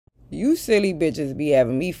You silly bitches be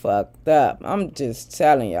having me fucked up. I'm just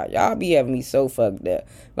telling y'all. Y'all be having me so fucked up.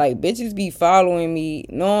 Like, bitches be following me,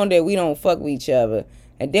 knowing that we don't fuck with each other.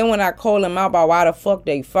 And then when I call them out about why the fuck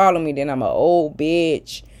they follow me, then I'm an old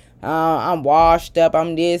bitch. I'm washed up.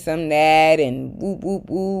 I'm this, I'm that, and whoop, whoop,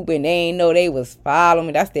 whoop. And they ain't know they was following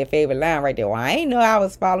me. That's their favorite line right there. Well, I ain't know I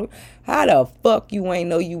was following. How the fuck you ain't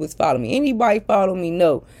know you was following me? Anybody follow me?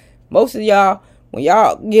 No. Most of y'all, when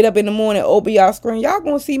y'all get up in the morning, open y'all screen, y'all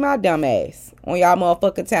gonna see my dumb ass on y'all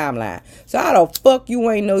motherfucking timeline. So how the fuck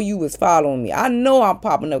you ain't know you was following me? I know I'm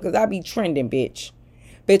popping up because I be trending, bitch.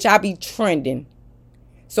 Bitch, I be trending.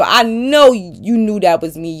 So I know you knew that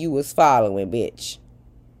was me you was following, bitch.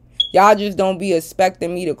 Y'all just don't be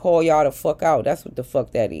expecting me to call y'all the fuck out. That's what the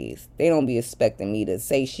fuck that is. They don't be expecting me to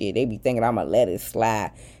say shit. They be thinking I'm going to let it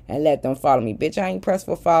slide and let them follow me. Bitch, I ain't pressed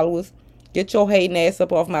for followers. Get your hating ass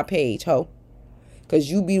up off my page, ho. Because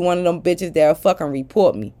you be one of them bitches that'll fucking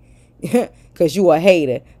report me. Because you a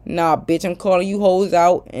hater. Nah, bitch, I'm calling you hoes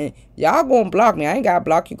out. And y'all gonna block me. I ain't gotta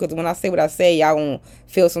block you because when I say what I say, y'all gonna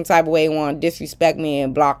feel some type of way and want to disrespect me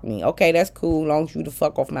and block me. Okay, that's cool. As long as you the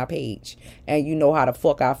fuck off my page. And you know how the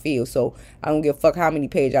fuck I feel. So I don't give a fuck how many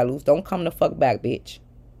pages I lose. Don't come the fuck back, bitch.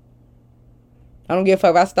 I don't give a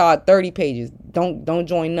fuck if I start 30 pages. Don't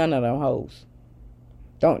join none of them hoes.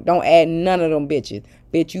 Don't add none of them bitches.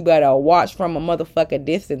 Bitch, you better watch from a motherfucker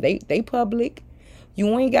distance. They public.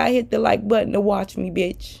 You ain't got to hit the like button to watch me,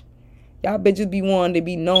 bitch. Y'all bitches be wanting to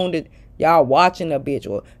be known that y'all watching a bitch.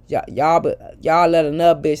 Or y'all let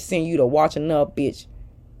another bitch send you to watch another bitch.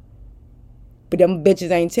 But them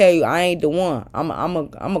bitches ain't tell you I ain't the one.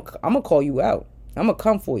 I'm call you out. I'm going to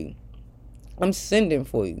come for you. I'm sending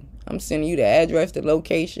for you. I'm sending you the address, the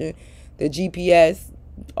location, the GPS,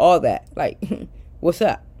 all that. Like, what's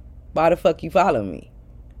up? Why the fuck you following me?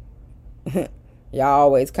 Y'all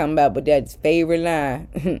always come back with that favorite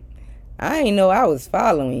line. I ain't know I was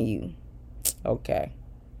following you. Okay.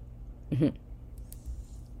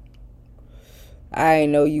 I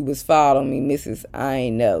ain't know you was following me, Mrs. I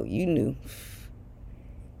ain't know. You knew.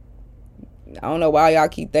 I don't know why y'all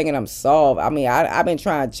keep thinking I'm soft. I mean, I've been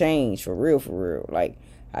trying to change for real. Like,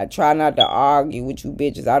 I try not to argue with you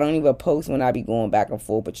bitches. I don't even post when I be going back and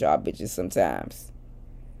forth with y'all bitches sometimes.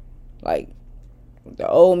 Like, the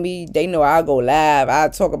old me, they know I go live. I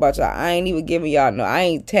talk about y'all. I ain't even giving y'all no. I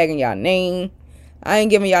ain't tagging y'all name. I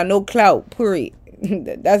ain't giving y'all no clout. Period.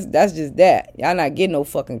 That's just that. Y'all not getting no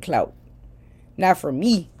fucking clout. Not from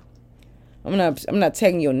me. I'm not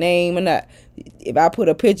tagging your name. I'm not. If I put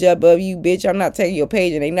a picture up of you, bitch, I'm not tagging your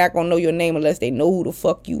page, and they not gonna know your name unless they know who the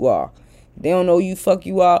fuck you are. If they don't know who you fuck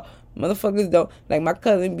you are. Motherfuckers don't. Like, my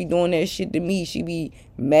cousin be doing that shit to me. She be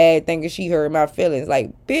mad thinking she hurt my feelings.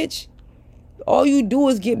 Like, bitch. All you do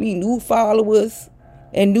is get me new followers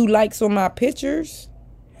and new likes on my pictures.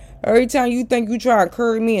 Every time you think you try to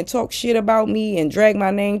curry me and talk shit about me and drag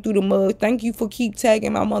my name through the mud, thank you for keep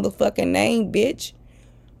tagging my motherfucking name, bitch.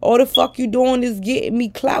 All the fuck you doing is getting me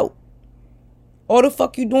clout. All the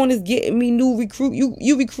fuck you doing is getting me new recruit.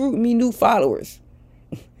 You recruiting me new followers.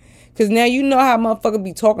 Because now you know how motherfuckers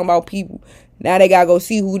be talking about people. Now they gotta go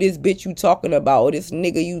see who this bitch you talking about or this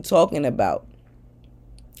nigga you talking about.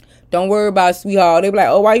 Don't worry about it, sweetheart. They be like,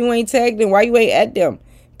 oh, why you ain't tagged them? Why you ain't at them?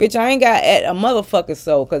 Bitch, I ain't got at a motherfucker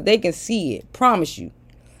soul because they can see it. Promise you.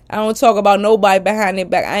 I don't talk about nobody behind their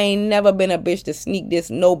back. I ain't never been a bitch to sneak this.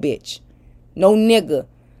 No bitch. No nigga.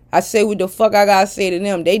 I say what the fuck I gotta say to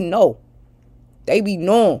them. They know. They be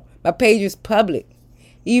known. My page is public.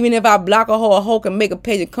 Even if I block a hoe can make a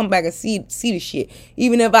page and come back and see the shit.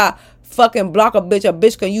 Even if I fucking block a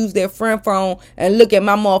bitch can use their friend phone and look at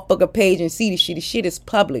my motherfucking page and see the shit. The shit is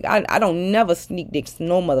public. I don't never sneak dicks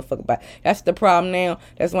no motherfucker by. That's the problem now.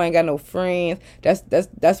 That's why I ain't got no friends.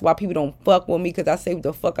 That's why people don't fuck with me, because I say what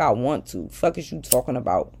the fuck I want to. Fuck is you talking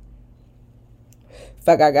about?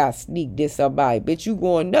 Fuck, I gotta sneak this up by. Bitch, you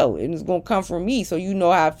gonna know. And it's gonna come from me, so you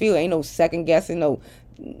know how I feel. Ain't no second guessing, no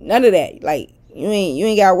none of that. Like, you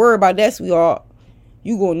ain't gotta worry about that, sweetheart.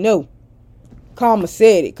 You gonna know. Karma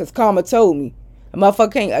said it, because Karma told me.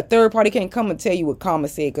 A third party can't come and tell you what Karma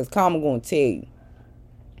said, because Karma gonna tell you.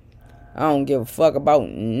 I don't give a fuck about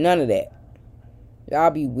none of that. Y'all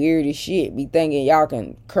be weird as shit. Be thinking y'all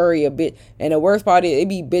can curry a bitch. And the worst part is, it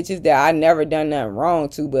be bitches that I never done nothing wrong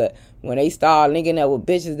to, but when they start linking up with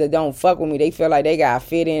bitches that don't fuck with me, they feel like they gotta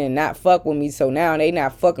fit in and not fuck with me. So now they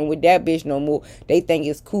not fucking with that bitch no more. They think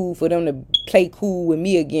it's cool for them to play cool with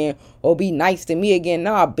me again or be nice to me again.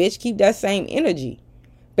 Nah, bitch, keep that same energy.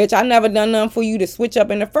 Bitch, I never done nothing for you to switch up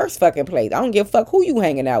in the first fucking place. I don't give a fuck who you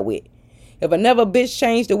hanging out with. If another bitch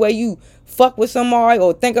change the way you fuck with somebody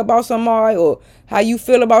or think about somebody or how you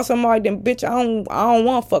feel about somebody, then bitch, I don't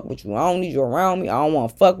want to fuck with you. I don't need you around me. I don't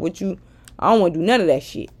want to fuck with you. I don't want to do none of that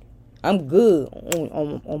shit. I'm good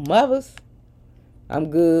on mothers. I'm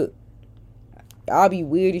good. Y'all be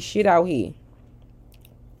weird as shit out here.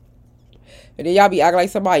 And then y'all be acting like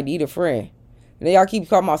somebody need a friend. And then y'all keep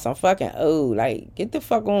talking about some fucking old. Like, get the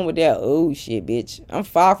fuck on with that old shit, bitch. I'm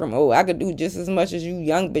far from old. I could do just as much as you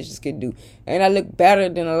young bitches could do. And I look better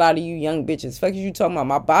than a lot of you young bitches. Fuck is you talking about?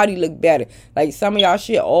 My body look better. Like, some of y'all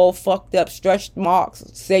shit all fucked up. Stretch marks,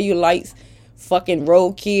 cellulites, fucking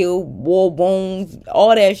roadkill, war bones,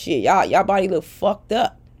 all that shit. Y'all body look fucked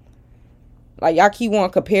up. Like, y'all keep wanting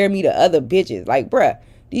to compare me to other bitches. Like, bruh,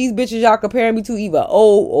 these bitches y'all comparing me to either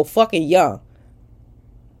old or fucking young.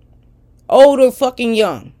 Old or fucking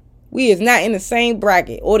young. We is not in the same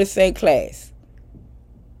bracket or the same class.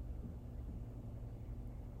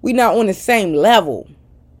 We not on the same level.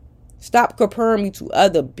 Stop comparing me to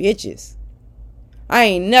other bitches. I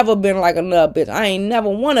ain't never been like another bitch. I ain't never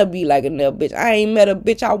want to be like another bitch. I ain't met a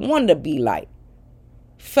bitch I wanted to be like.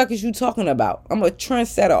 Fuck is you talking about? I'm a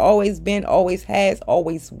trendsetter. Always been, always has,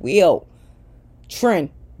 always will. Trend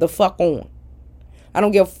the fuck on. I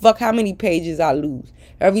don't give a fuck how many pages I lose.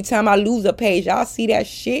 Every time I lose a page, y'all see that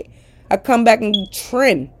shit? I come back and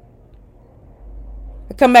trend.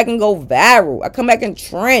 I come back and go viral. I come back and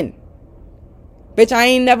trend. Bitch, I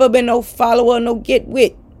ain't never been no follower, no get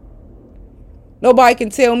with. Nobody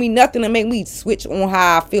can tell me nothing to make me switch on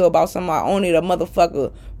how I feel about somebody. Only the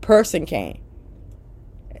motherfucker person can.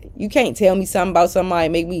 You can't tell me something about somebody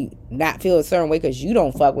and make me not feel a certain way because you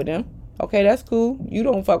don't fuck with them. Okay, that's cool. You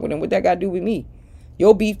don't fuck with them. What that got to do with me?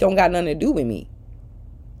 Your beef don't got nothing to do with me.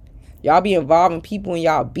 Y'all be involving people in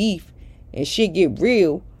y'all beef and shit get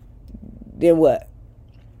real, then what?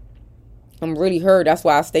 I'm really hurt. That's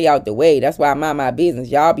why I stay out the way. That's why I mind my business.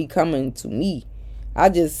 Y'all be coming to me. I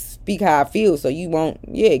just speak how I feel so you won't,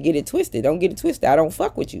 get it twisted. Don't get it twisted. I don't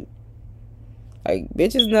fuck with you. Like,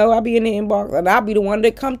 bitches know I be in the inbox and I'll be the one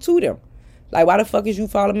that come to them. Like, why the fuck is you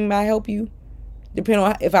following me? May I help you? Depending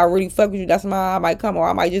on if I really fuck with you, that's my I might come. Or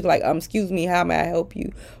I might just like, excuse me, how may I help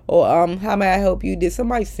you? Or how may I help you? Did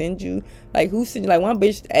somebody send you? Like, who sent you? Like, one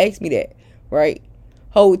bitch asked me that, right?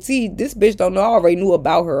 Whole T, this bitch don't know. I already knew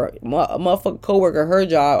about her. A motherfucking coworker, her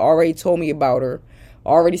job, already told me about her.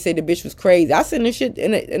 Already said the bitch was crazy. I sent this shit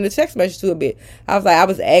in the text message to a bit. I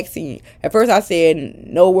was asking. At first I said,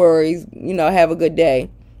 no worries, have a good day.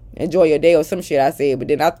 Enjoy your day or some shit I said. But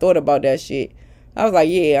then I thought about that shit. I was like,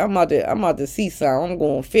 yeah, I'm about to see something. I'm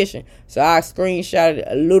going fishing. So I screenshotted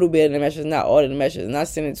a little bit of the message, not all of the messages, and I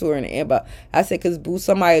sent it to her in the inbox. I said, because, boo,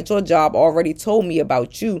 somebody at your job already told me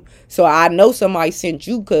about you. So I know somebody sent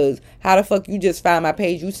you, because how the fuck you just find my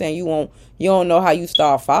page? You saying you don't know how you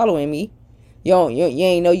start following me. You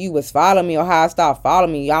ain't know you was following me or how I start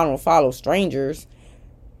following me. Y'all don't follow strangers.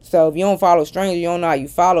 So if you don't follow strangers, you don't know how you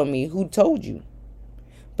follow me. Who told you?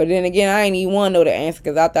 But then again, I ain't even want to know the answer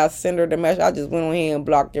because after I sent her the message, I just went on here and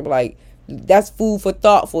blocked her. Like, that's food for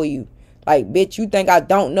thought for you. Like, bitch, you think I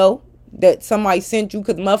don't know that somebody sent you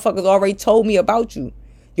because motherfuckers already told me about you.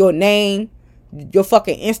 Your name, your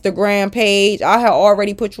fucking Instagram page. I had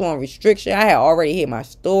already put you on restriction. I had already hit my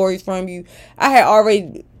stories from you. I had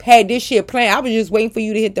already had this shit planned. I was just waiting for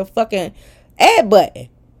you to hit the fucking add button.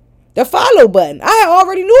 The follow button. I had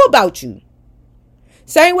already knew about you.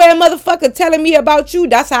 Same way a motherfucker telling me about you,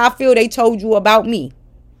 that's how I feel they told you about me.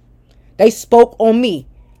 They spoke on me.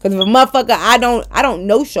 Because if a motherfucker, I don't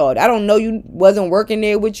know Shawty. I don't know you wasn't working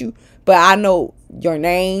there with you. But I know your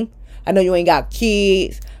name. I know you ain't got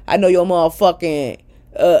kids. I know your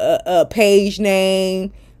motherfucking page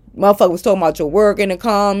name. Motherfucker was talking about your work in the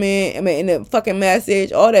comment. In the fucking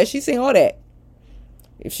message. All that. She seen all that.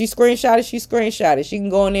 If she screenshot it. She can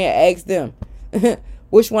go in there and ask them.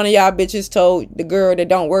 Which one of y'all bitches told the girl that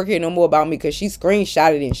don't work here no more about me? Because she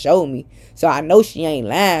screenshotted and showed me. So I know she ain't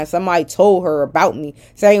lying. Somebody told her about me.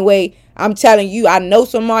 Same way I'm telling you, I know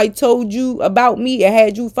somebody told you about me and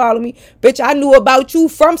had you follow me. Bitch, I knew about you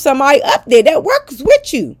from somebody up there that works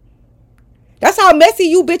with you. That's how messy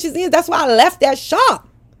you bitches is. That's why I left that shop.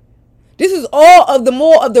 This is all of the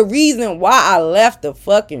more of the reason why I left the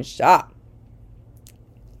fucking shop.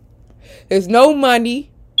 There's no money.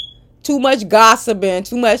 Too much gossiping,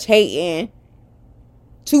 too much hating,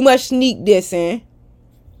 too much sneak dissing.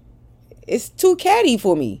 It's too catty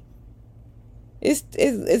for me.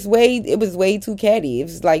 It was way too catty. It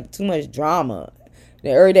was like too much drama. The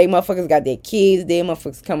everyday motherfuckers got their kids there.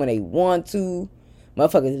 Motherfuckers come when they want to.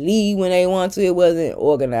 Motherfuckers leave when they want to. It wasn't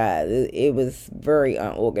organized. It was very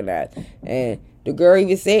unorganized. And the girl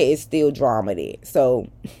even said it's still drama there. So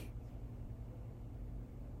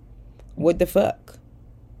What the fuck?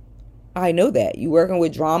 I know that. You working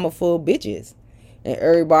with drama-full bitches. And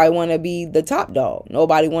everybody want to be the top dog.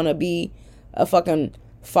 Nobody want to be a fucking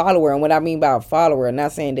follower. And what I mean by a follower, I'm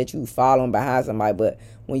not saying that you following behind somebody, but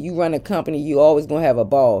when you run a company, you always going to have a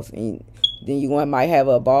boss. And then you might have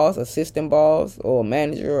a boss, assistant boss, or a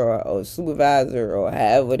manager, or a supervisor, or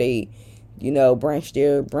however they, branch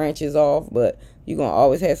their branches off. But you're going to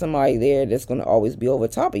always have somebody there that's going to always be over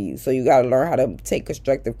top of you. So you got to learn how to take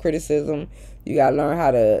constructive criticism. You got to learn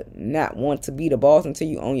how to not want to be the boss until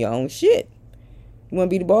you own your own shit. You want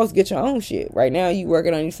to be the boss, get your own shit. Right now, you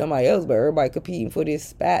working on somebody else, but everybody competing for this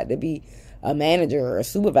spot to be a manager or a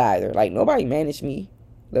supervisor. Like, nobody managed me.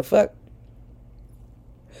 The fuck?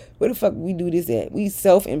 Where the fuck we do this at? We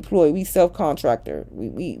self-employed. We self-contractor.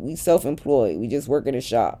 We self-employed. We just work in a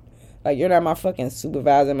shop. Like, you're not my fucking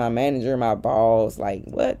supervisor, my manager, my boss. Like,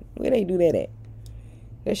 what? Where they do that at?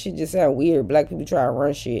 That shit just sound weird. Black people try to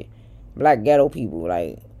run shit. Black ghetto people,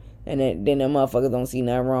 like, and then them motherfuckers don't see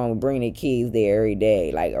nothing wrong with bringing their kids there every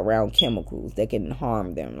day, like, around chemicals that can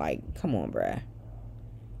harm them. Like, come on, bruh.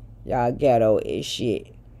 Y'all ghetto as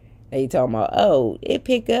shit. They talking about, oh, it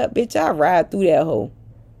pick up. Bitch, I ride through that hoe.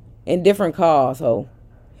 In different cars, hoe.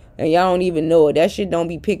 And y'all don't even know it. That shit don't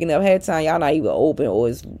be picking up. Half the time, y'all not even open, or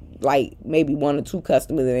it's like maybe 1 or 2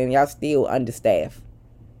 customers, and then y'all still understaffed.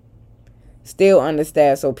 Still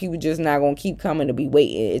understaffed, so people just not gonna keep coming to be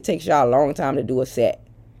waiting. It takes y'all a long time to do a set.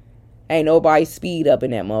 Ain't nobody speed up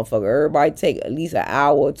in that motherfucker. Everybody take at least an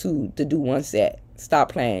hour or 2 to do one set.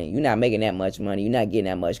 Stop playing. You're not making that much money. You're not getting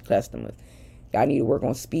that much customers. Y'all need to work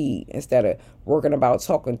on speed instead of working about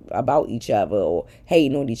talking about each other or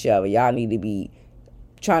hating on each other. Y'all need to be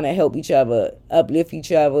trying to help each other, uplift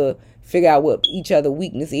each other, figure out what each other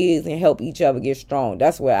weakness is, and help each other get strong.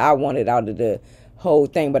 That's what I wanted out of the whole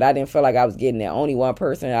thing, but I didn't feel like I was getting that. Only one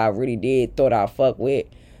person I really did thought I fuck with,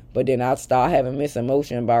 but then I started having mixed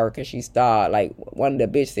emotion about her because she started, like, one of the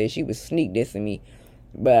bitch said she was sneak dissing me.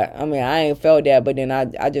 But I mean, I ain't felt that, but then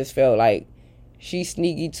I just felt like she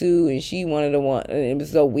sneaky too, and she one of the one, and it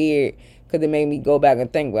was so weird because it made me go back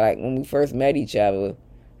and think, like, when we first met each other,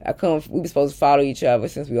 we were supposed to follow each other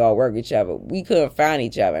since we all work with each other. We couldn't find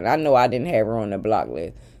each other, and I know I didn't have her on the block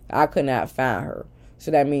list. I could not find her.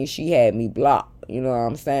 So that means she had me blocked. You know what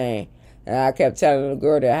I'm saying? And I kept telling the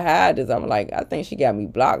girl to hide this. I'm like, I think she got me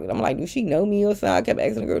blocked. I'm like, do she know me or something? I kept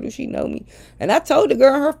asking the girl, do she know me? And I told the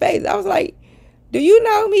girl in her face, I was like, do you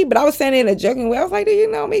know me? But I was saying it in a joking way. I was like, do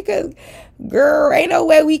you know me? Because, girl, ain't no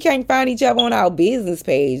way we can't find each other on our business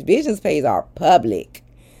page. Business pages are public.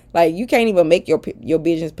 Like, you can't even make your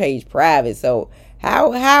business page private. So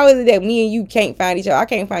how is it that me and you can't find each other? I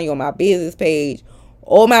can't find you on my business page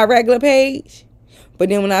or my regular page. But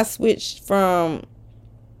then when I switched from,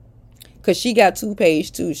 because she got 2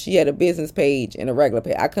 pages too. She had a business page and a regular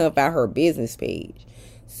page. I couldn't find her business page.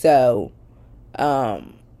 So,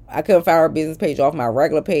 I couldn't find her business page off my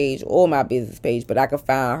regular page or my business page. But I could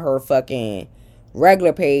find her fucking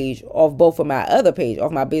regular page off both of my other page,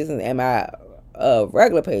 off my business and my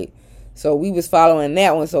regular page. So we was following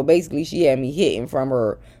that one. So basically she had me hitting from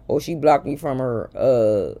her, or she blocked me from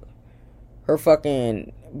her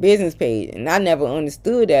fucking business page. And I never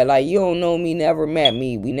understood that. Like, you don't know me, never met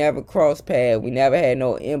me, we never crossed paths, we never had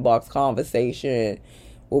no inbox conversation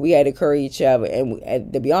where we had to curry each other.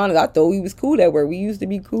 And to be honest, I thought we was cool that way. We used to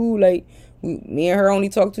be cool. Like, me and her only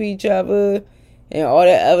talked to each other and all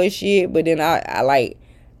that other shit. But then I like,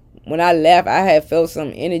 when I left, I had felt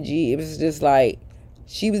some energy. It was just like,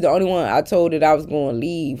 she was the only one I told that I was going to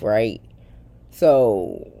leave, right?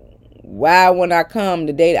 So why, when I come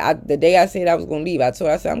the day I said I was gonna leave, I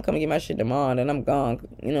said I'm coming to get my shit tomorrow, and I'm gone.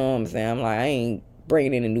 You know what I'm saying? I'm like, I ain't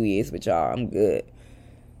bringing in the New Year's with y'all. I'm good.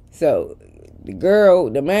 So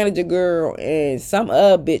the manager girl, and some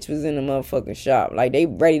other bitch was in the motherfucking shop. Like, they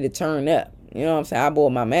ready to turn up. You know what I'm saying? I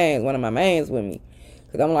brought one of my mans with me,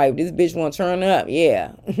 cause I'm like, this bitch want to turn up.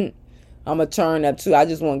 Yeah, I'm gonna turn up too. I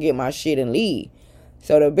just want to get my shit and leave.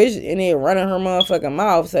 So the bitch in there running her motherfucking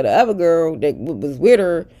mouth. So the other girl that was with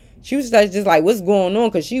her, she was just like, what's going on?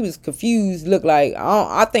 Because she was confused. Looked like,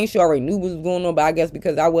 I think she already knew what was going on. But I guess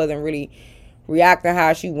because I wasn't really reacting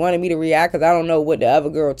how she wanted me to react. Because I don't know what the other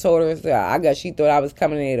girl told her. So I guess she thought I was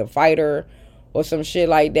coming in to fight her or some shit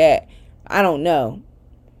like that. I don't know.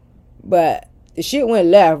 But the shit went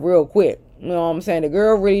left real quick. You know what I'm saying? The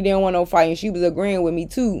girl really didn't want no fight. And she was agreeing with me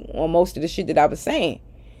too on most of the shit that I was saying.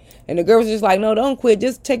 And the girl was just like, no, don't quit.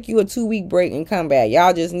 Just take you a 2-week break and come back.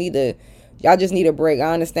 Y'all just need to Y'all just need a break.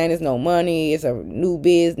 I understand there's no money. It's a new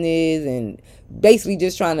business. And basically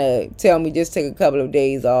just trying to tell me just take a couple of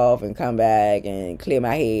days off and come back and clear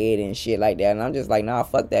my head and shit like that. And I'm just like, nah,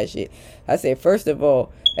 fuck that shit. I said, first of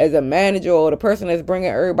all, as a manager or the person that's bringing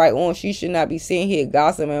everybody on, she should not be sitting here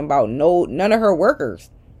gossiping about none of her workers.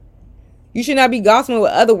 You should not be gossiping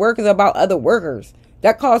with other workers about other workers.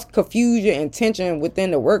 That causes confusion and tension within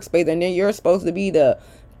the workspace. And then you're supposed to be the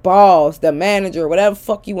boss, the manager, whatever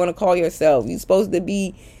fuck you want to call yourself. You're supposed to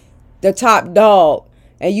be the top dog.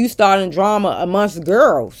 And you starting drama amongst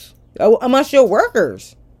girls, amongst your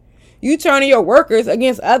workers. You turning your workers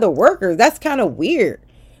against other workers. That's kind of weird.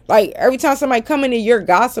 Like, every time somebody come in here, you're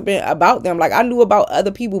gossiping about them. Like, I knew about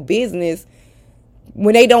other people's business.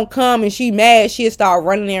 When they don't come and she mad, she'll start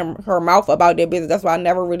running her mouth about their business. That's why I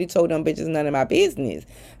never really told them bitches none of my business.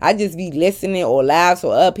 I just be listening or live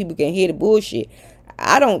so other people can hear the bullshit.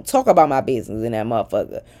 I don't talk about my business in that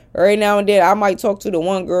motherfucker. Every now and then, I might talk to the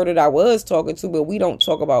one girl that I was talking to, but we don't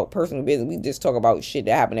talk about personal business. We just talk about shit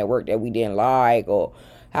that happened at work that we didn't like, or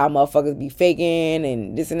how motherfuckers be faking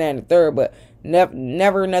and this and that and the third. But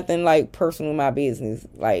never nothing like personal my business.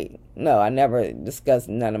 Like, no, I never discussed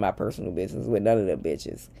none of my personal business with none of the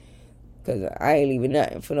bitches. Because I ain't leaving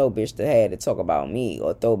nothing for no bitch to have to talk about me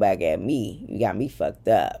or throw back at me. You got me fucked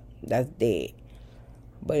up. That's dead.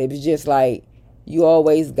 But it was just like, you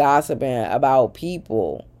always gossiping about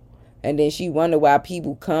people. And then she wonder why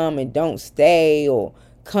people come and don't stay or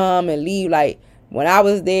come and leave. Like, when I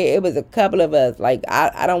was there, it was a couple of us. Like,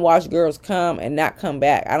 I don't watch girls come and not come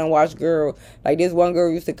back. I don't watch girls. Like, this one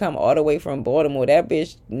girl used to come all the way from Baltimore. That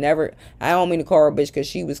bitch never, I don't mean to call her a bitch because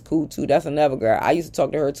she was cool too. That's another girl. I used to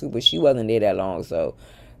talk to her too, but she wasn't there that long. So,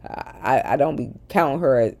 I don't be counting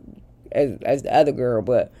her as the other girl.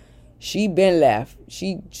 But she been left.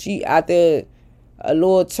 She after a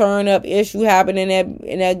little turn up issue happened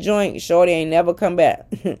in that joint, shorty ain't never come back.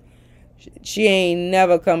 She ain't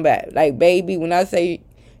never come back. Like, baby, when I say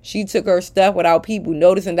she took her stuff without people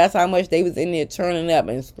noticing, that's how much they was in there turning up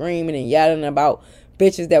and screaming and yelling about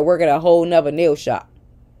bitches that work at a whole nother nail shop.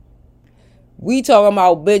 We talking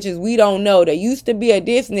about bitches we don't know. There used to be a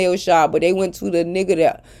this nail shop, but they went to the nigga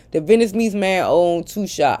that the Venice Meats man owned 2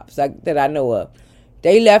 shops that I know of.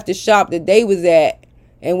 They left the shop that they was at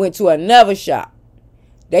and went to another shop.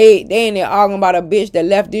 They in there arguing about a bitch that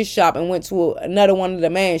left this shop and went to another one of the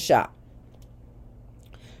man's shop.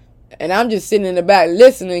 And I'm just sitting in the back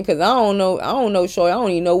listening because I don't know, shorty. I don't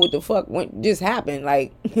even know what the fuck just happened.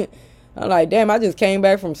 Like, I'm like, damn, I just came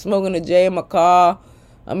back from smoking a J in my car.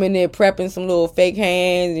 I'm in there prepping some little fake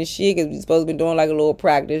hands and shit because we supposed to be doing like a little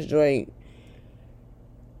practice joint.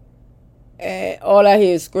 And all I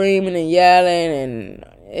hear is screaming and yelling, and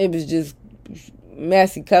it was just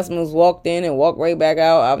messy. Customers walked in and walked right back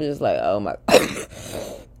out. I was just like, oh my,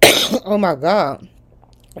 oh my God.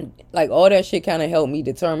 Like, all that shit kind of helped me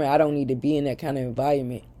determine I don't need to be in that kind of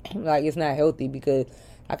environment. Like, it's not healthy because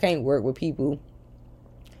I can't work with people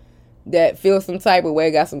that feel some type of way,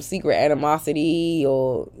 got some secret animosity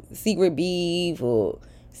or secret beef or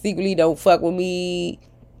secretly don't fuck with me.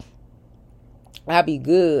 I be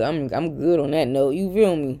good. I'm good on that note. You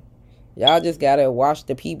feel me? Y'all just gotta watch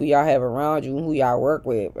the people y'all have around you and who y'all work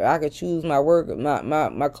with. If I could choose my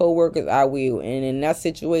co-workers, I will. And in that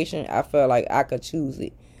situation, I felt like I could choose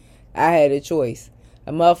it. I had a choice.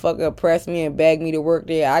 A motherfucker pressed me and begged me to work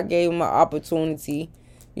there. I gave him an opportunity.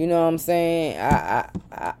 You know what I'm saying?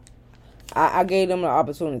 I gave them an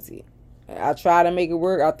opportunity. I tried to make it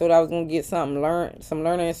work. I thought I was gonna get some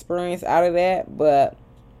learning experience out of that, but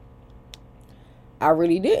I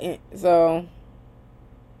really didn't. So,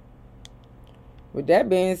 with that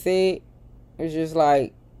being said, it's just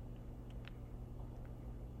like,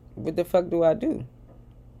 what the fuck do I do?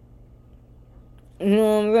 You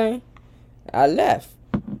know what I'm saying? I left.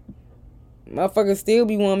 Motherfuckers still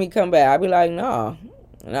be wanting me to come back. I be like, nah.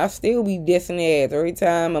 And I still be dissing their ass every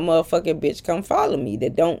time a motherfucking bitch come follow me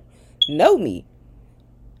that don't know me.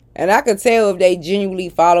 And I could tell if they genuinely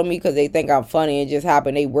follow me because they think I'm funny and just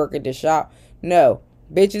happen they work at the shop. No.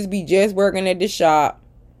 Bitches be just working at the shop.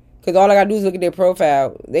 Because all I got to do is look at their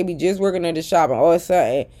profile. They be just working at the shop. And all of a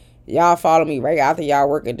sudden, y'all follow me right after y'all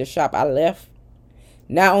work at the shop. I left.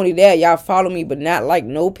 Not only that, y'all follow me, but not like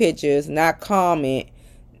no pictures, not comment,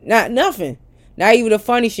 not nothing. Not even the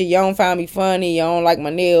funny shit. Y'all don't find me funny. Y'all don't like my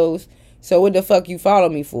nails. So what the fuck you follow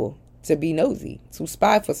me for? To be nosy. To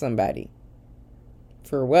spy for somebody.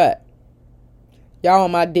 For what? Y'all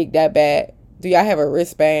on my dick that bad? Do y'all have a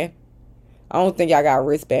wristband? I don't think y'all got a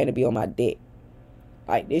wristband to be on my dick.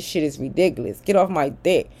 Like, this shit is ridiculous. Get off my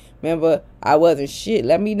dick. Remember, I wasn't shit.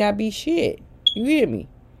 Let me not be shit. You hear me?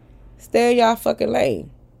 Stay in y'all fucking lane.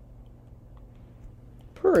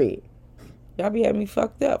 Period. Y'all be having me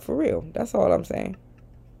fucked up for real. That's all I'm saying.